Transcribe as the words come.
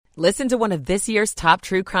Listen to one of this year's top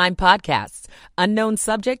true crime podcasts. Unknown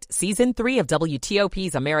Subject, Season 3 of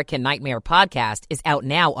WTOP's American Nightmare podcast is out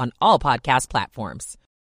now on all podcast platforms.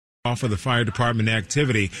 Off of the fire department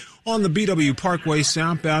activity on the BW Parkway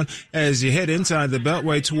southbound as you head inside the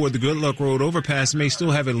Beltway toward the Good Luck Road overpass may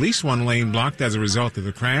still have at least one lane blocked as a result of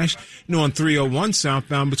the crash. On 301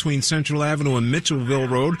 southbound between Central Avenue and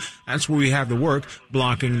Mitchellville Road, that's where we have the work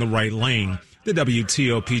blocking the right lane. The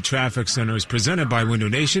WTOP Traffic Center is presented by Window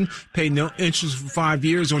Nation. Pay no interest for 5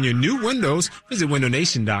 years on your new windows. Visit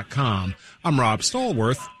windownation.com. I'm Rob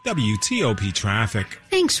Stallworth, WTOP Traffic.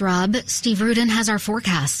 Thanks, Rob. Steve Rudin has our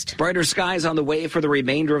forecast. Brighter skies on the way for the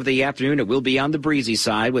remainder of the afternoon. It will be on the breezy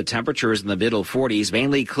side with temperatures in the middle 40s,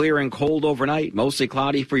 mainly clear and cold overnight. Mostly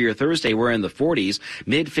cloudy for your Thursday. We're in the 40s,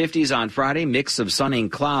 mid 50s on Friday, mix of sun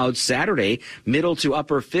and clouds. Saturday, middle to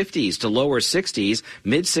upper 50s to lower 60s,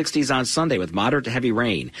 mid 60s on Sunday with moderate to heavy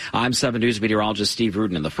rain. I'm 7 News meteorologist Steve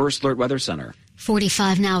Rudin in the First Alert Weather Center.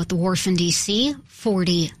 45 now at the Wharf in D.C.,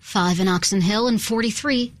 45 in Oxon Hill, and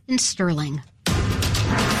 43 in Sterling.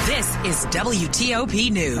 This is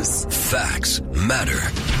WTOP News. Facts matter.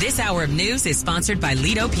 This hour of news is sponsored by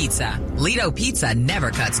Lido Pizza. Lido Pizza never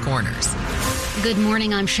cuts corners. Good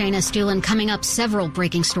morning, I'm Shayna Stulin. Coming up, several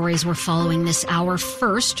breaking stories we're following this hour.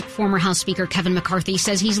 First, former House Speaker Kevin McCarthy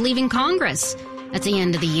says he's leaving Congress at the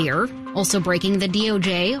end of the year. Also breaking, the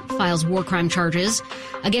DOJ files war crime charges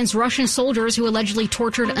against Russian soldiers who allegedly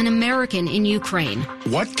tortured an American in Ukraine.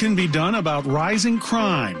 What can be done about rising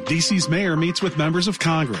crime? D.C.'s mayor meets with members of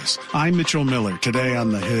Congress. I'm Mitchell Miller, today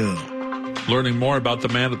on The Hill. Learning more about the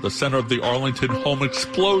man at the center of the Arlington home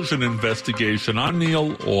explosion investigation, I'm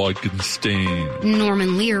Neil Augenstein.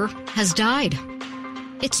 Norman Lear has died.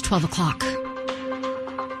 It's 12 o'clock.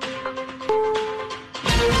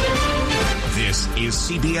 This is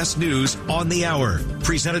CBS News on the Hour,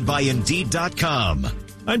 presented by Indeed.com.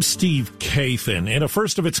 I'm Steve Kathan. In a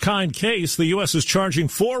first-of-its-kind case, the U.S. is charging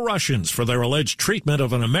 4 Russians for their alleged treatment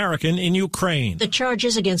of an American in Ukraine. The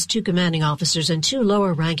charges against 2 commanding officers and 2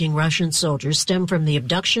 lower-ranking Russian soldiers stem from the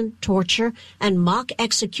abduction, torture, and mock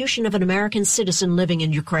execution of an American citizen living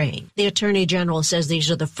in Ukraine. The Attorney General says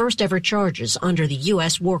these are the first-ever charges under the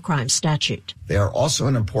U.S. war crimes statute. They are also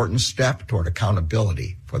an important step toward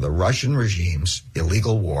accountability for the Russian regime's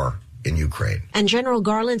illegal war in Ukraine. And General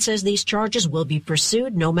Garland says these charges will be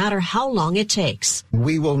pursued no matter how long it takes.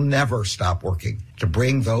 We will never stop working to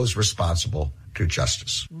bring those responsible to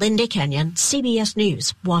justice. Linda Kenyon, CBS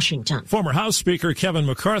News, Washington. Former House Speaker Kevin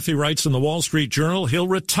McCarthy writes in the Wall Street Journal he'll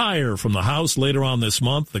retire from the House later on this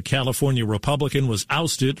month. The California Republican was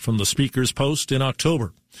ousted from the Speaker's post in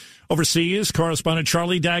October. Overseas, correspondent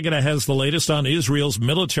Charlie D'Agata has the latest on Israel's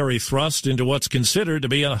military thrust into what's considered to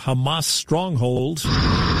be a Hamas stronghold.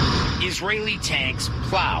 Israeli tanks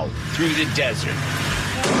plow through the desert,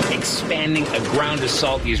 expanding a ground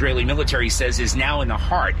assault the Israeli military says is now in the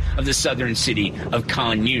heart of the southern city of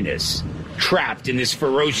Khan Yunis. Trapped in this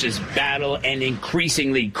ferocious battle and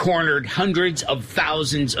increasingly cornered, hundreds of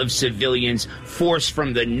thousands of civilians forced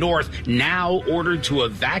from the north now ordered to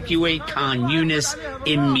evacuate Khan Yunis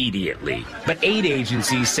immediately. But aid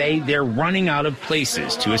agencies say they're running out of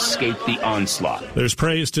places to escape the onslaught. There's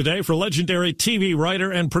praise today for legendary TV writer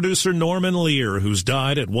and producer Norman Lear, who's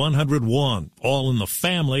died at 101. All in the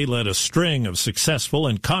Family led a string of successful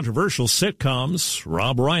and controversial sitcoms.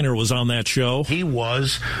 Rob Reiner was on that show. He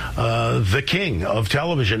was the king of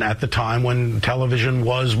television at the time when television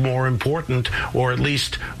was more important, or at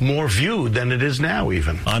least more viewed than it is now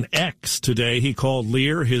even. On X today, he called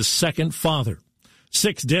Lear his second father.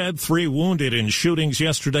 6 dead, 3 wounded in shootings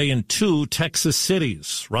yesterday in 2 Texas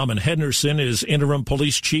cities. Robin Henderson is interim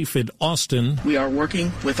police chief in Austin. We are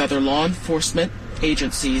working with other law enforcement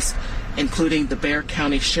agencies, including the Bexar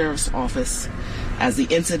County Sheriff's Office, as the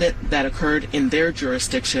incident that occurred in their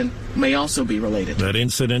jurisdiction may also be related. That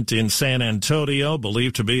incident in San Antonio,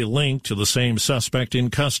 believed to be linked to the same suspect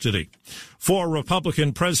in custody. 4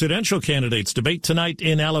 Republican presidential candidates debate tonight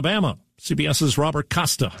in Alabama. CBS's Robert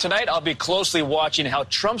Costa. Tonight, I'll be closely watching how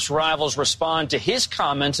Trump's rivals respond to his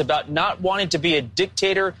comments about not wanting to be a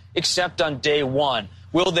dictator except on day one.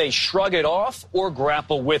 Will they shrug it off or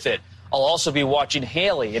grapple with it? I'll also be watching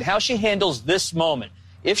Haley and how she handles this moment.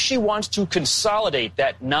 If she wants to consolidate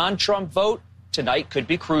that non-Trump vote, tonight could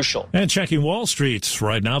be crucial. And checking Wall Street.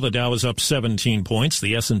 Right now, the Dow is up 17 points.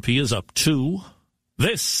 The S&P is up 2.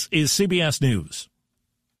 This is CBS News.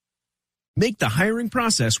 Make the hiring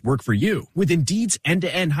process work for you. With Indeed's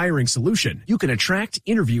end-to-end hiring solution, you can attract,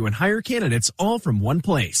 interview, and hire candidates all from one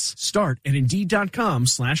place. Start at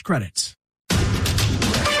Indeed.com/credits.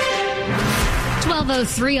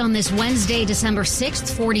 12:03 on this Wednesday, December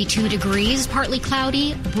 6th, 42 degrees, partly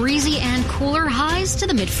cloudy, breezy and cooler, highs to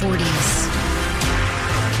the mid-40s.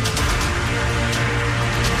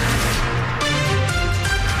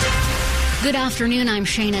 Good afternoon, I'm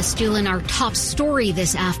Shayna Stulen. Our top story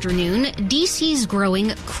this afternoon, D.C.'s growing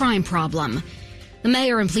crime problem. The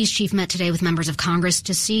mayor and police chief met today with members of Congress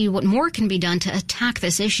to see what more can be done to attack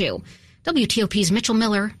this issue. WTOP's Mitchell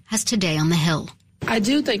Miller has Today on the Hill. I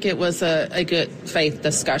do think it was a good faith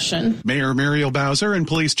discussion. Mayor Muriel Bowser and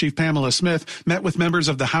Police Chief Pamela Smith met with members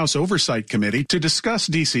of the House Oversight Committee to discuss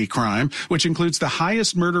D.C. crime, which includes the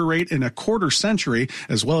highest murder rate in a quarter century,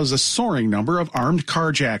 as well as a soaring number of armed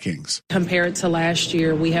carjackings. Compared to last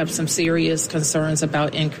year, we have some serious concerns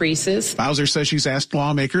about increases. Bowser says she's asked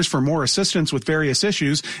lawmakers for more assistance with various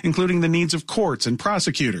issues, including the needs of courts and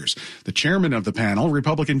prosecutors. The chairman of the panel,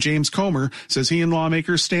 Republican James Comer, says he and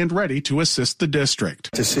lawmakers stand ready to assist the district.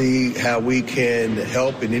 To see how we can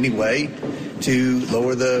help in any way to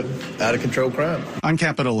lower the out-of-control crime. On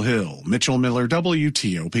Capitol Hill, Mitchell Miller,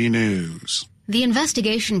 WTOP News. The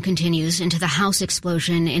investigation continues into the house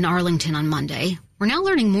explosion in Arlington on Monday. We're now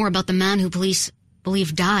learning more about the man who police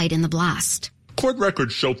believe died in the blast. Court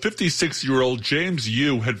records show 56-year-old James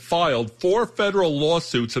Yu had filed 4 federal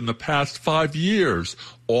lawsuits in the past 5 years.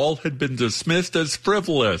 All had been dismissed as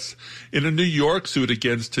frivolous. In a New York suit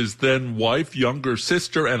against his then-wife, younger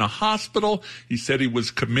sister, and a hospital, he said he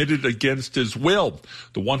was committed against his will.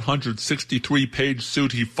 The 163-page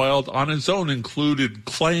suit he filed on his own included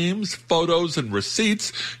claims, photos, and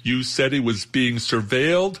receipts. Yu said he was being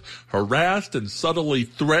surveilled, harassed, and subtly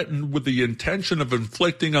threatened with the intention of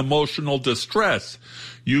inflicting emotional distress.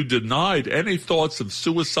 Yu denied any thoughts of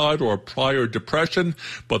suicide or prior depression,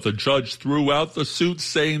 but the judge threw out the suit,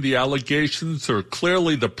 saying the allegations are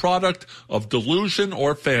clearly the product of delusion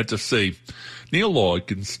or fantasy. Neil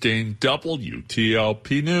Augenstein,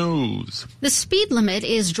 WTOP News. The speed limit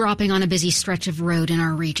is dropping on a busy stretch of road in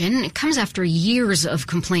our region. It comes after years of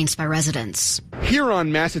complaints by residents. Here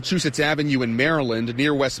on Massachusetts Avenue in Maryland,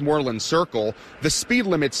 near Westmoreland Circle, the speed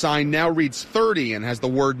limit sign now reads 30 and has the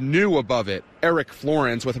word new above it. Eric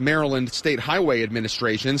Florence with Maryland State Highway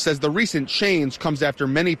Administration says the recent change comes after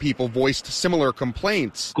many people voiced similar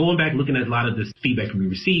complaints. Going back, looking at a lot of the feedback we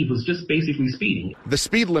received was just basically speeding. The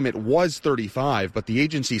speed limit was 35, but the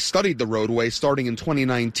agency studied the roadway starting in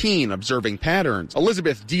 2019, observing patterns.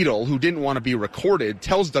 Elizabeth Deedle, who didn't want to be recorded,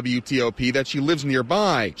 tells WTOP that she lives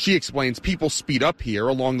nearby. She explains people speed up here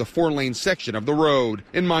along the 4-lane section of the road.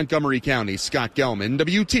 In Montgomery County, Scott Gelman,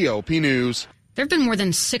 WTOP News. There have been more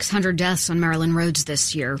than 600 deaths on Maryland roads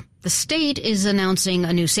this year. The state is announcing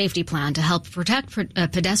a new safety plan to help protect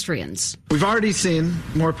pedestrians. We've already seen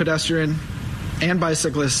more pedestrian and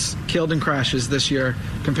bicyclists killed in crashes this year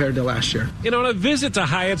compared to last year. And on a visit to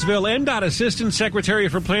Hyattsville, MDOT Assistant Secretary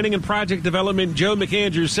for Planning and Project Development Joe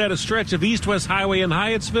McAndrews said a stretch of East-West Highway in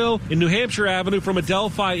Hyattsville and New Hampshire Avenue from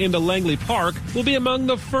Adelphi into Langley Park will be among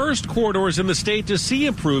the first corridors in the state to see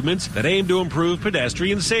improvements that aim to improve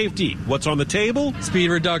pedestrian safety. What's on the table? Speed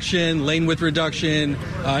reduction, lane width reduction,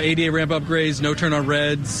 ADA ramp upgrades, no turn on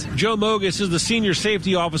reds. Joe Mogus is the Senior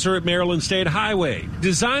Safety Officer at Maryland State Highway.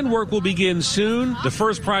 Design work will begin soon. The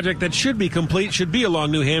first project that should be complete should be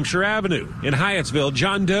along New Hampshire Avenue. In Hyattsville,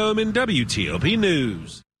 John Dome in WTOP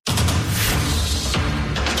News.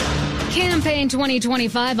 Campaign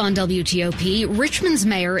 2025 on WTOP. Richmond's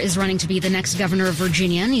mayor is running to be the next governor of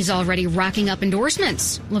Virginia, and he's already racking up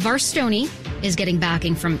endorsements. LeVar Stoney is getting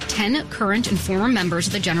backing from 10 current and former members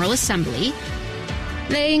of the General Assembly.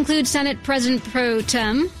 They include Senate President Pro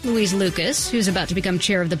Tem Louise Lucas, who's about to become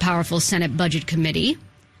chair of the powerful Senate Budget Committee.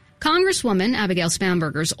 Congresswoman Abigail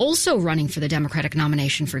Spanberger is also running for the Democratic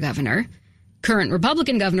nomination for governor. Current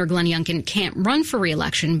Republican Governor Glenn Youngkin can't run for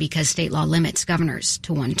re-election because state law limits governors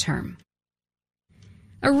to one term.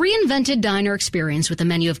 A reinvented diner experience with a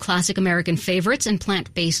menu of classic American favorites and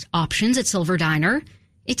plant-based options at Silver Diner.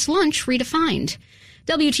 It's lunch redefined.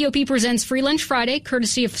 WTOP presents Free Lunch Friday,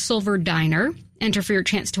 courtesy of Silver Diner. Enter for your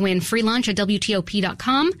chance to win free lunch at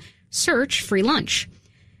WTOP.com. Search Free Lunch.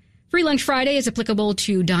 Free Lunch Friday is applicable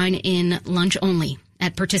to dine-in lunch only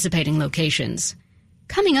at participating locations.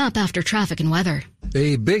 Coming up after traffic and weather.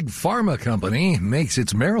 A big pharma company makes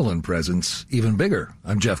its Maryland presence even bigger.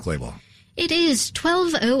 I'm Jeff Clayball. It is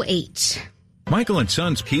 12:08. Michael &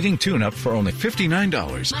 Son's heating tune-up for only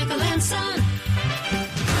 $59. Michael & Son.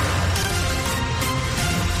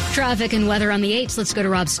 Traffic and weather on the 8s. Let's go to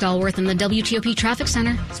Rob Stallworth in the WTOP Traffic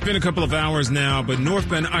Center. It's been a couple of hours now, but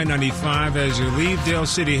northbound I-95 as you leave Dale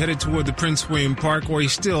City headed toward the Prince William Parkway,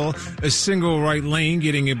 still a single right lane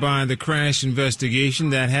getting it by the crash investigation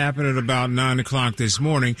that happened at about 9 o'clock this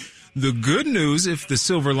morning. The good news, if the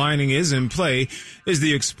silver lining is in play, is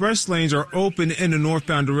the express lanes are open in the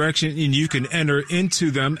northbound direction and you can enter into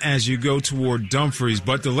them as you go toward Dumfries.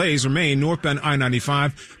 But delays remain northbound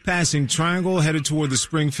I-95 passing Triangle headed toward the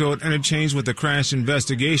Springfield interchange with a crash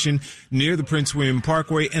investigation near the Prince William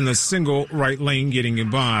Parkway and the single right lane getting it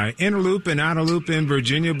by. Inner loop and outer loop in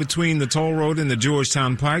Virginia between the toll road and the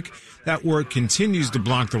Georgetown Pike. That work continues to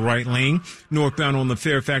block the right lane. Northbound on the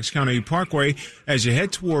Fairfax County Parkway, as you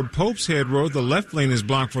head toward Pope's Head Road, the left lane is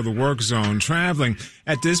blocked for the work zone. Traveling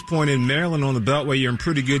at this point in Maryland on the Beltway, you're in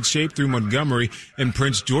pretty good shape through Montgomery and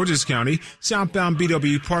Prince George's County. Southbound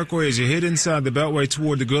BW Parkway, as you head inside the Beltway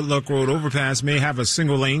toward the Good Luck Road overpass, may have a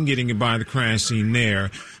single lane getting you by the crash scene there.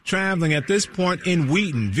 Traveling at this point in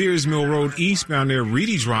Wheaton, Veers Mill Road eastbound near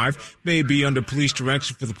Reedy Drive may be under police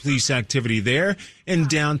direction for the police activity there. In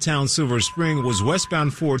downtown Silver Spring was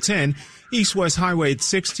westbound 410, east-west highway at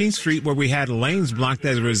 16th Street, where we had lanes blocked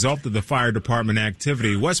as a result of the fire department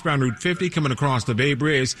activity. Westbound Route 50 coming across the Bay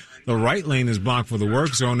Bridge, the right lane is blocked for the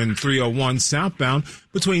work zone. In 301 southbound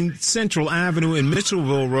between Central Avenue and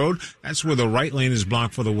Mitchellville Road, that's where the right lane is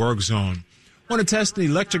blocked for the work zone. Want to test an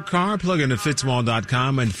electric car? Plug into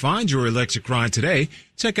Fitzmall.com and find your electric ride today.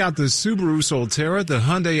 Check out the Subaru Solterra, the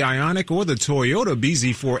Hyundai Ioniq, or the Toyota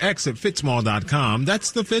BZ4X at Fitzmall.com.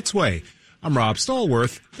 That's the Fitz way. I'm Rob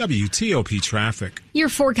Stallworth, WTOP Traffic. Your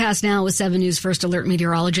forecast now with 7 News First Alert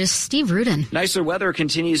meteorologist Steve Rudin. Nicer weather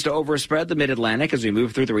continues to overspread the mid-Atlantic as we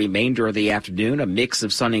move through the remainder of the afternoon. A mix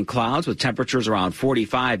of sun and clouds with temperatures around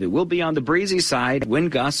 45. It will be on the breezy side. Wind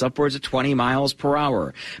gusts upwards of 20 miles per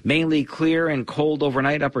hour. Mainly clear and cold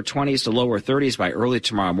overnight, upper 20s to lower 30s by early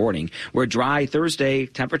tomorrow morning. We're dry Thursday,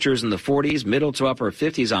 temperatures in the 40s, middle to upper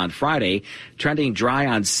 50s on Friday. Trending dry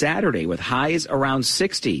on Saturday with highs around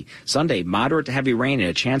 60. Sunday, moderate to heavy rain and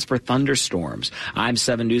a chance for thunderstorms. I'm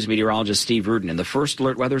 7 News meteorologist Steve Rudin in the First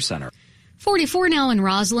Alert Weather Center. 44 now in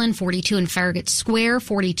Roslyn, 42 in Farragut Square,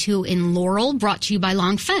 42 in Laurel, brought to you by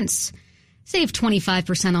Long Fence. Save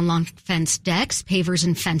 25% on Long Fence decks, pavers,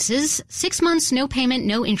 and fences. 6 months, no payment,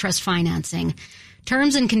 no interest financing.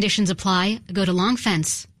 Terms and conditions apply. Go to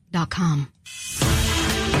longfence.com.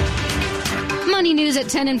 Money news at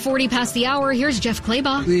 10 and 40 past the hour. Here's Jeff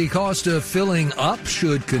Claybaugh. The cost of filling up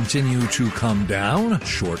should continue to come down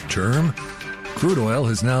short term. Crude oil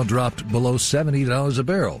has now dropped below $70 a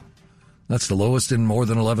barrel. That's the lowest in more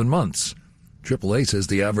than 11 months. AAA says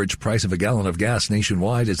the average price of a gallon of gas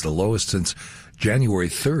nationwide is the lowest since January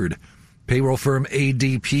 3rd. Payroll firm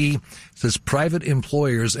ADP says private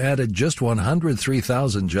employers added just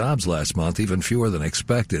 103,000 jobs last month, even fewer than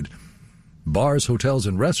expected. Bars, hotels,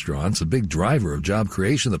 and restaurants, a big driver of job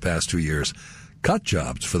creation the past 2 years, cut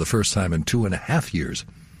jobs for the first time in 2.5 years.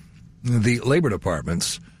 The Labor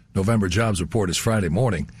Department's November jobs report is Friday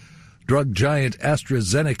morning. Drug giant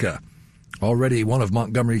AstraZeneca, already one of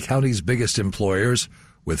Montgomery County's biggest employers,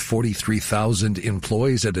 with 43,000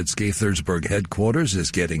 employees at its Gaithersburg headquarters, is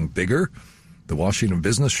getting bigger. The Washington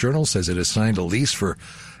Business Journal says it has signed a lease for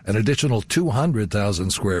an additional 200,000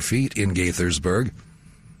 square feet in Gaithersburg.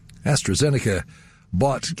 AstraZeneca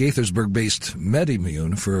bought Gaithersburg-based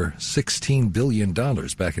MedImmune for $16 billion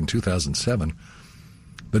back in 2007.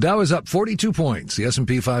 The Dow is up 42 points. The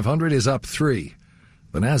S&P 500 is up 3.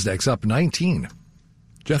 The Nasdaq's up 19.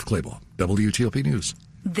 Jeff Claybaugh, WTOP News.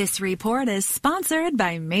 This report is sponsored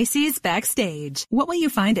by Macy's Backstage. What will you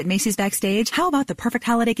find at Macy's Backstage? How about the perfect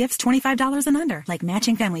holiday gifts $25 and under, like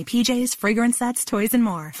matching family PJs, fragrance sets, toys, and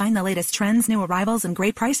more. Find the latest trends, new arrivals, and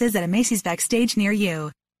great prices at a Macy's Backstage near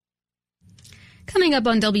you. Coming up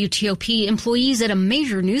on WTOP, employees at a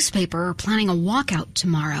major newspaper are planning a walkout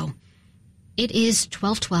tomorrow. It is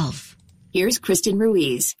 12:12. Here's Kristen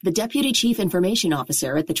Ruiz, the Deputy Chief Information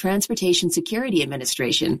Officer at the Transportation Security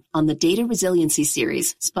Administration, on the Data Resiliency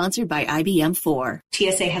Series, sponsored by IBM4.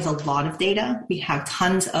 TSA has a lot of data. We have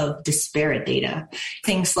tons of disparate data.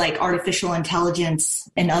 Things like artificial intelligence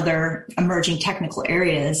and other emerging technical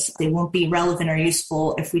areas, they won't be relevant or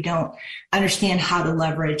useful if we don't understand how to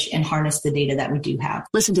leverage and harness the data that we do have.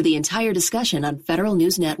 Listen to the entire discussion on Federal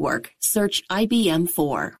News Network. Search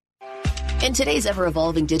IBM4. In today's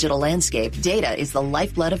ever-evolving digital landscape, data is the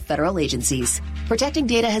lifeblood of federal agencies. Protecting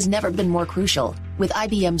data has never been more crucial. With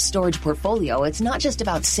IBM's storage portfolio, it's not just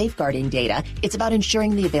about safeguarding data, it's about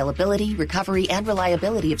ensuring the availability, recovery, and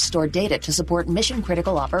reliability of stored data to support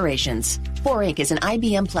mission-critical operations. 4Inc is an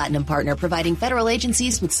IBM Platinum partner providing federal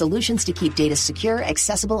agencies with solutions to keep data secure,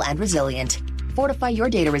 accessible, and resilient. Fortify your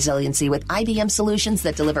data resiliency with IBM solutions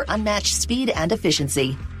that deliver unmatched speed and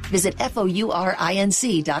efficiency. Visit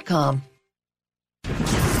FOURINC.com.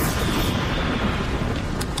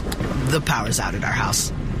 The power's out at our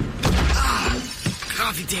house.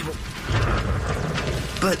 coffee table.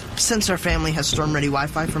 But since our family has storm-ready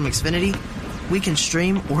Wi-Fi from Xfinity, we can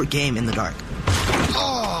stream or game in the dark.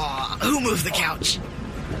 Oh, who moved the couch?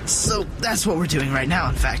 So that's what we're doing right now,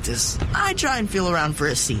 in fact, is I try and feel around for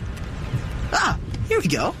a seat. Ah, here we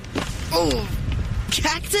go. Oh,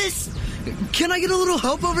 cactus? Can I get a little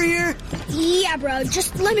help over here? Yeah, bro.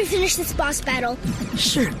 Just let me finish this boss battle.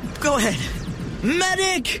 Sure, go ahead.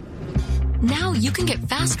 Medic! Now you can get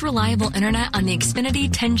fast, reliable internet on the Xfinity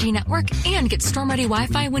 10G network and get storm-ready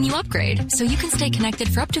Wi-Fi when you upgrade, so you can stay connected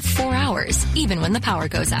for up to 4 hours, even when the power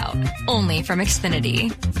goes out. Only from Xfinity.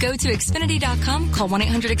 Go to Xfinity.com, call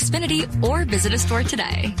 1-800-XFINITY, or visit a store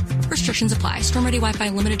today. Restrictions apply. Storm-ready Wi-Fi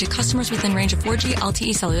limited to customers within range of 4G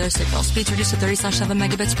LTE cellular signal. Speeds reduced to 30/7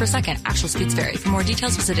 megabits per second. Actual speeds vary. For more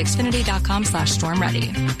details, visit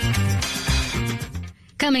Xfinity.com/stormready.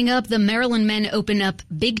 Coming up, the Maryland men open up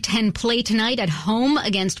Big Ten play tonight at home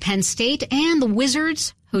against Penn State, and the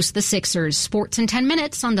Wizards host the Sixers. Sports in 10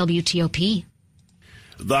 minutes on WTOP.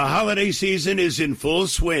 The holiday season is in full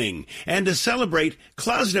swing, and to celebrate,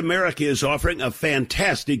 Closet America is offering a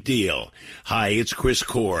fantastic deal. Hi, it's Chris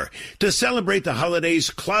Core. To celebrate the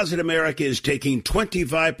holidays, Closet America is taking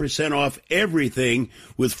 25% off everything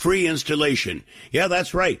with free installation. Yeah,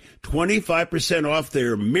 that's right, 25% off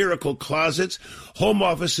their miracle closets, home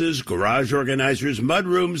offices, garage organizers,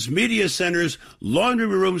 mudrooms, media centers, laundry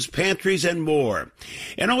rooms, pantries, and more.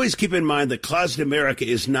 And always keep in mind that Closet America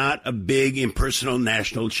is not a big impersonal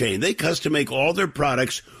national chain. They custom make all their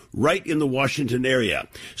products right in the Washington area,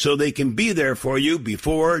 so they can be there for you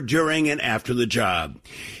before, during, and after the job.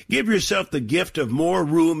 Give yourself the gift of more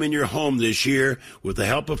room in your home this year with the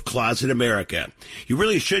help of Closet America. You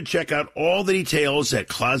really should check out all the details at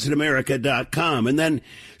closetamerica.com, and then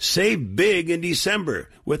save big in December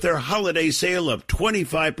with their holiday sale of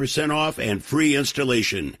 25% off and free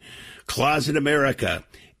installation. Closet America,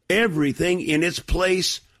 everything in its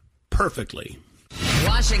place perfectly.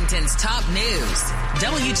 Washington's top news,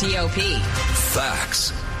 WTOP.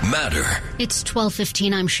 Facts matter. It's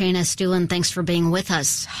 12:15. I'm Shayna Stulin. Thanks for being with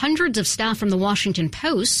us. Hundreds of staff from the Washington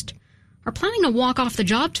Post are planning to walk off the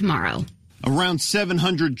job tomorrow. Around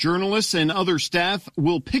 700 journalists and other staff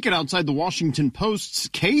will picket outside the Washington Post's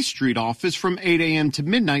K Street office from 8 a.m. to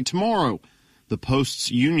midnight tomorrow. The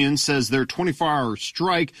Post's union says their 24-hour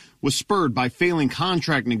strike was spurred by failing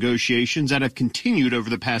contract negotiations that have continued over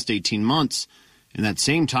the past 18 months. In that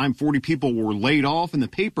same time, 40 people were laid off, and the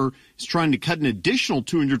paper is trying to cut an additional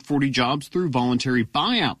 240 jobs through voluntary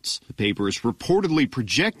buyouts. The paper is reportedly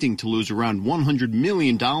projecting to lose around $100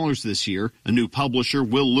 million this year. A new publisher,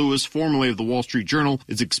 Will Lewis, formerly of the Wall Street Journal,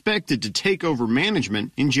 is expected to take over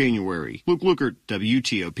management in January. Luke Lukert,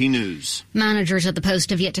 WTOP News. Managers at the Post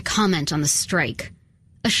have yet to comment on the strike.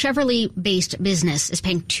 A Chevrolet-based business is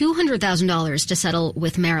paying $200,000 to settle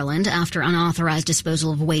with Maryland after unauthorized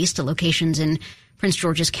disposal of waste at locations in Prince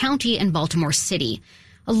George's County and Baltimore City.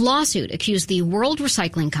 A lawsuit accused the World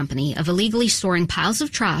Recycling Company of illegally storing piles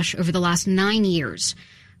of trash over the last 9 years,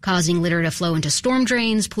 causing litter to flow into storm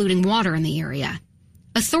drains, polluting water in the area.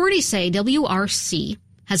 Authorities say WRC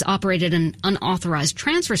has operated an unauthorized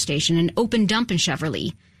transfer station and open dump in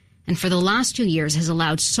Chevrolet, and for the last 2 years has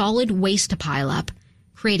allowed solid waste to pile up,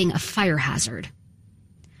 creating a fire hazard.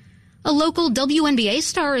 A local WNBA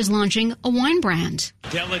star is launching a wine brand.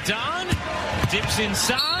 Deladon dips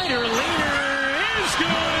inside. Her leader is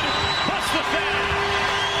good. Plus the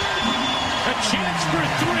foul. A chance for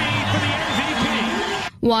three for the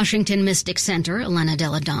MVP. Washington Mystic Center, Elena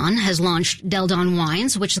Deladon, has launched Deladon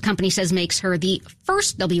Wines, which the company says makes her the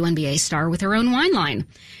first WNBA star with her own wine line.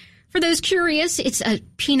 For those curious, it's a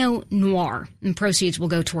Pinot Noir, and proceeds will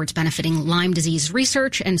go towards benefiting Lyme disease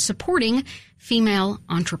research and supporting female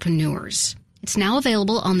entrepreneurs. It's now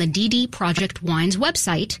available on the DD Project Wines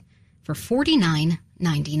website for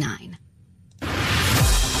 $49.99.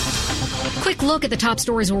 Quick look at the top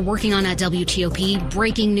stories we're working on at WTOP.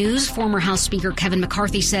 Breaking news, former House Speaker Kevin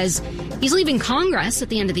McCarthy says he's leaving Congress at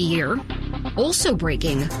the end of the year. Also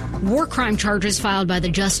breaking, war crime charges filed by the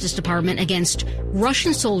Justice Department against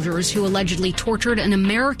Russian soldiers who allegedly tortured an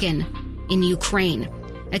American in Ukraine.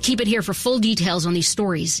 Keep it here for full details on these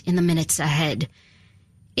stories in the minutes ahead.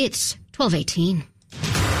 It's 12:18.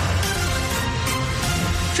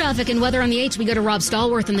 Traffic and weather on the 8s. We go to Rob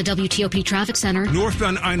Stallworth in the WTOP Traffic Center.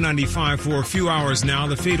 Northbound I-95 for a few hours now.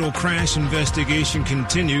 The fatal crash investigation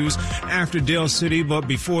continues after Dale City, but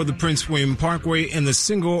before the Prince William Parkway and the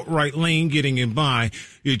single right lane getting it by.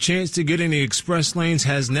 Your chance to get in the express lanes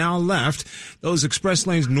has now left. Those express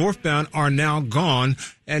lanes northbound are now gone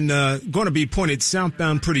and going to be pointed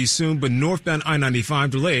southbound pretty soon, but northbound I-95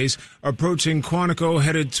 delays approaching Quantico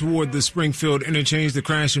headed toward the Springfield interchange. The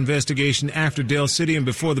crash investigation after Dale City and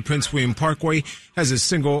before the Prince William Parkway has a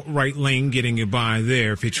single right lane getting you by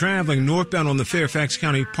there. If you're traveling northbound on the Fairfax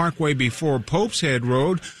County Parkway before Pope's Head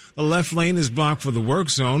Road, the left lane is blocked for the work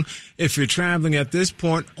zone. If you're traveling at this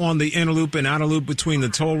point on the inner loop and outer loop between the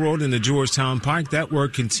toll road and the Georgetown Pike, that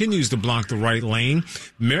work continues to block the right lane.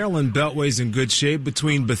 Maryland Beltway is in good shape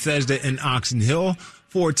between Bethesda and Oxon Hill.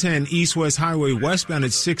 410 East-West Highway westbound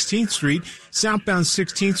at 16th Street. Southbound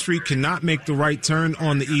 16th Street cannot make the right turn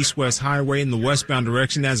on the East-West Highway in the westbound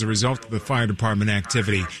direction as a result of the fire department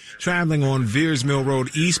activity. Traveling on Veers Mill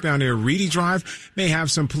Road eastbound near Reedy Drive may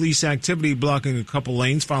have some police activity blocking a couple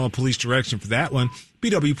lanes. Follow police direction for that one.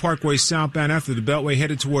 BW Parkway southbound after the Beltway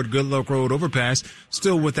headed toward Good Luck Road overpass,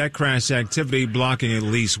 still with that crash activity blocking at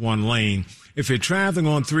least one lane. If you're traveling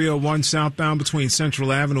on 301 southbound between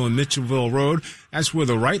Central Avenue and Mitchellville Road, that's where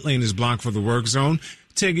the right lane is blocked for the work zone.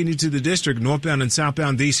 Taking you to the district, northbound and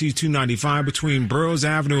southbound DC 295 between Burroughs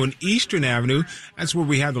Avenue and Eastern Avenue. That's where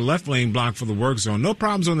we have the left lane blocked for the work zone. No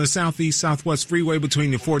problems on the southeast-southwest freeway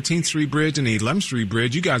between the 14th Street Bridge and the 11th Street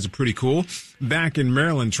Bridge. You guys are pretty cool. Back in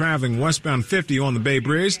Maryland, traveling westbound 50 on the Bay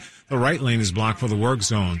Bridge, the right lane is blocked for the work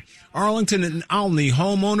zone. Arlington and Olney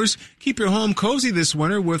homeowners, keep your home cozy this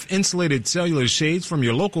winter with insulated cellular shades from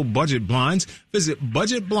your local Budget Blinds. Visit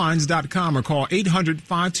budgetblinds.com or call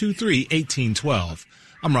 800-523-1812.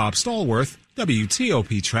 I'm Rob Stallworth,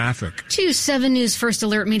 WTOP Traffic. 7 News First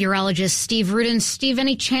Alert meteorologist Steve Rudin. Steve,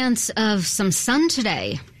 any chance of some sun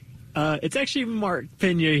today? It's actually Mark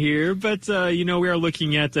Pena here, but, we are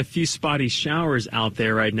looking at a few spotty showers out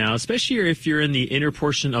there right now, especially if you're in the inner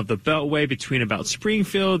portion of the Beltway between about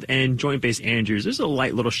Springfield and Joint Base Andrews. There's a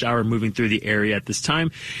light little shower moving through the area at this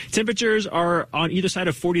time. Temperatures are on either side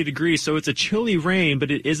of 40 degrees, so it's a chilly rain, but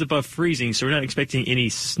it is above freezing, so we're not expecting any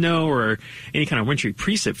snow or any kind of wintry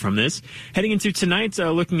precip from this. Heading into tonight,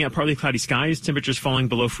 looking at partly cloudy skies, temperatures falling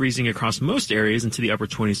below freezing across most areas into the upper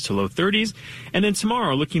 20s to low 30s. And then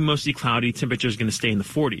tomorrow, looking mostly cloudy, temperatures going to stay in the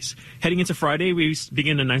 40s. Heading into Friday, we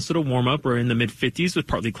begin a nice little warm-up. We're in the mid-50s with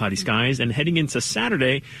partly cloudy skies. And heading into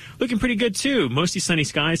Saturday, looking pretty good too. Mostly sunny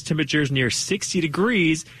skies, temperatures near 60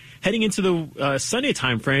 degrees. Heading into the Sunday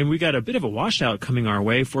time frame, we got a bit of a washout coming our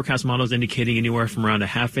way. Forecast models indicating anywhere from around a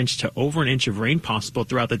half inch to over an inch of rain possible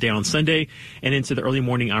throughout the day on Sunday and into the early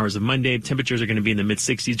morning hours of Monday. Temperatures are going to be in the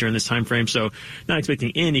mid-60s during this time frame, so not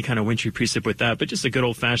expecting any kind of wintry precip with that, but just a good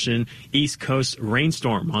old-fashioned East Coast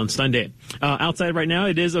rainstorm on Sunday. Outside right now,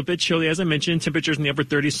 it is a bit chilly, as I mentioned. Temperatures in the upper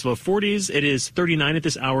 30s to low 40s. It is 39 at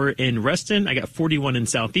this hour in Reston. I got 41 in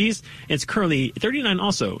Southeast. It's currently 39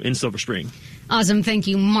 also in Silver Spring. Awesome. Thank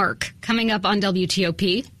you, Mark. Coming up on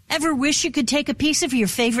WTOP. Ever wish you could take a piece of your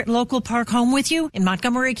favorite local park home with you? In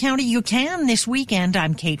Montgomery County, you can this weekend.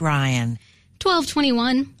 I'm Kate Ryan.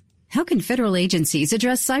 1221. How can federal agencies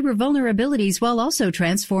address cyber vulnerabilities while also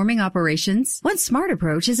transforming operations? One smart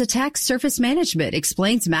approach is attack surface management,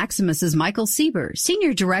 explains Maximus's Michael Sieber,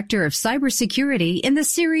 Senior Director of Cybersecurity in the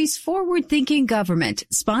series Forward Thinking Government,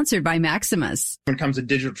 sponsored by Maximus. When it comes to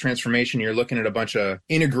digital transformation, you're looking at a bunch of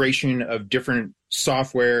integration of different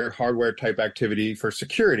software, hardware type activity for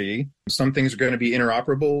security. Some things are going to be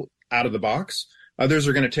interoperable out of the box. Others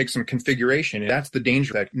are going to take some configuration. That's the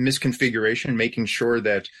danger, that misconfiguration, making sure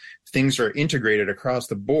that things are integrated across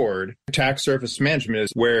the board. Attack surface management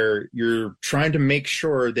is where you're trying to make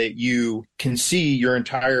sure that you can see your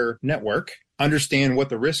entire network, understand what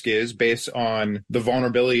the risk is based on the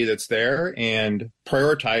vulnerability that's there, and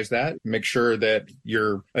prioritize that, make sure that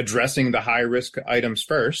you're addressing the high risk items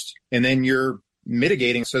first, and then you're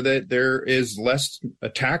mitigating so that there is less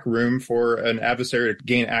attack room for an adversary to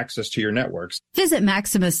gain access to your networks. Visit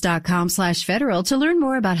Maximus.com/federal to learn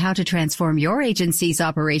more about how to transform your agency's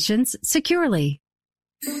operations securely.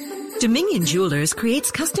 Dominion Jewelers creates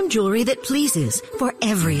custom jewelry that pleases for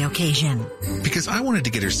every occasion. Because I wanted to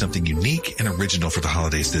get her something unique and original for the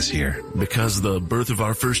holidays this year. Because the birth of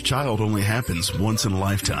our first child only happens once in a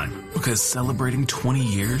lifetime. Because celebrating 20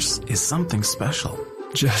 years is something special.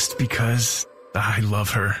 Just because I love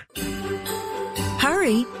her.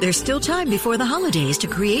 Hurry, there's still time before the holidays to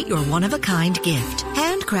create your one-of-a-kind gift.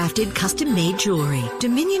 Handcrafted, custom-made jewelry.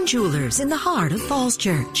 Dominion Jewelers in the heart of Falls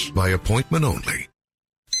Church. By appointment only.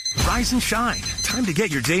 Rise and shine. Time to get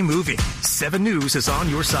your day moving. 7 News is on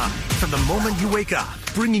your side. From the moment you wake up,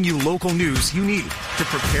 bringing you local news you need to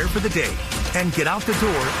prepare for the day and get out the door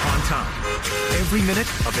on time. Every minute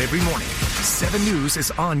of every morning, 7 News is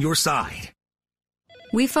on your side.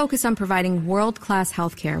 We focus on providing world-class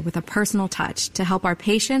healthcare with a personal touch to help our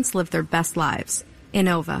patients live their best lives.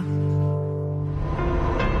 Innova.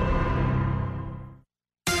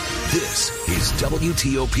 This is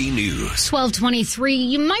WTOP News. 1223.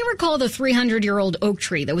 You might recall the 300-year-old oak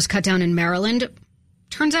tree that was cut down in Maryland.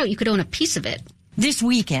 Turns out you could own a piece of it. This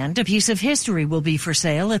weekend, a piece of history will be for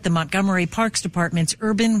sale at the Montgomery Parks Department's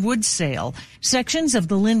Urban Woods Sale. Sections of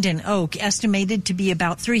the linden oak, estimated to be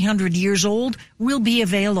about 300 years old, will be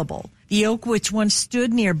available. The oak, which once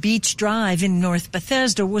stood near Beach Drive in North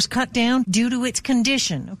Bethesda, was cut down due to its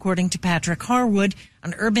condition, according to Patrick Harwood,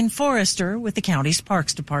 an urban forester with the county's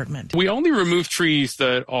Parks Department. We only remove trees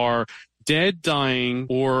that are dead, dying,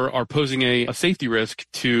 or are posing a safety risk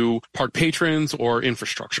to park patrons or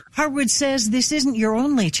infrastructure. Harwood says this isn't your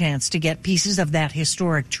only chance to get pieces of that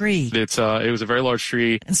historic tree. It was a very large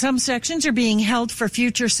tree. And some sections are being held for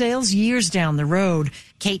future sales years down the road.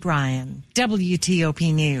 Kate Ryan,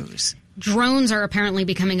 WTOP News. Drones are apparently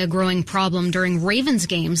becoming a growing problem during Ravens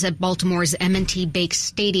games at Baltimore's M&T Bank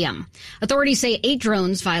Stadium. Authorities say 8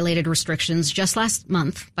 drones violated restrictions just last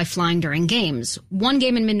month by flying during games. One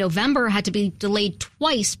game in mid-November had to be delayed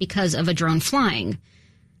twice because of a drone flying.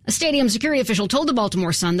 A stadium security official told the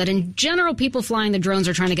Baltimore Sun that in general, people flying the drones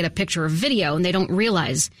are trying to get a picture or video, and they don't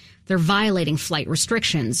realize they're violating flight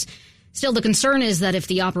restrictions. Still, the concern is that if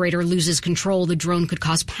the operator loses control, the drone could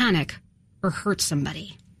cause panic or hurt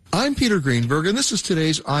somebody. I'm Peter Greenberg, and this is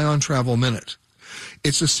today's Eye on Travel Minute.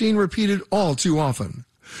 It's a scene repeated all too often.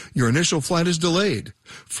 Your initial flight is delayed,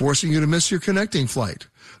 forcing you to miss your connecting flight.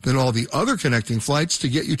 Then all the other connecting flights to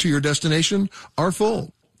get you to your destination are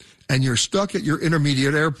full, and you're stuck at your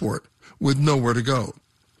intermediate airport with nowhere to go.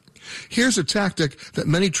 Here's a tactic that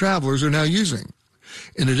many travelers are now using.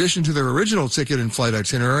 In addition to their original ticket and flight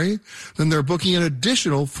itinerary, then they're booking an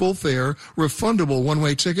additional full-fare, refundable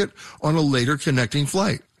one-way ticket on a later connecting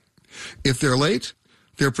flight. If they're late,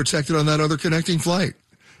 they're protected on that other connecting flight.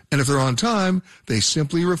 And if they're on time, they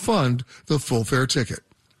simply refund the full fare ticket.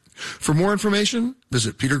 For more information,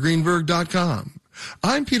 visit petergreenberg.com.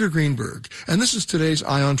 I'm Peter Greenberg, and this is today's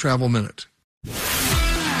Eye on Travel Minute.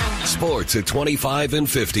 Sports at 25 and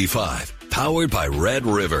 55. Powered by Red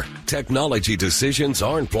River. Technology decisions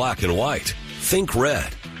aren't black and white. Think red.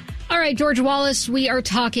 All right, George Wallace, we are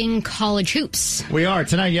talking college hoops. We are.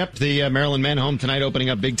 Tonight, the Maryland men home tonight, opening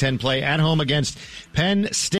up Big Ten play at home against Penn State.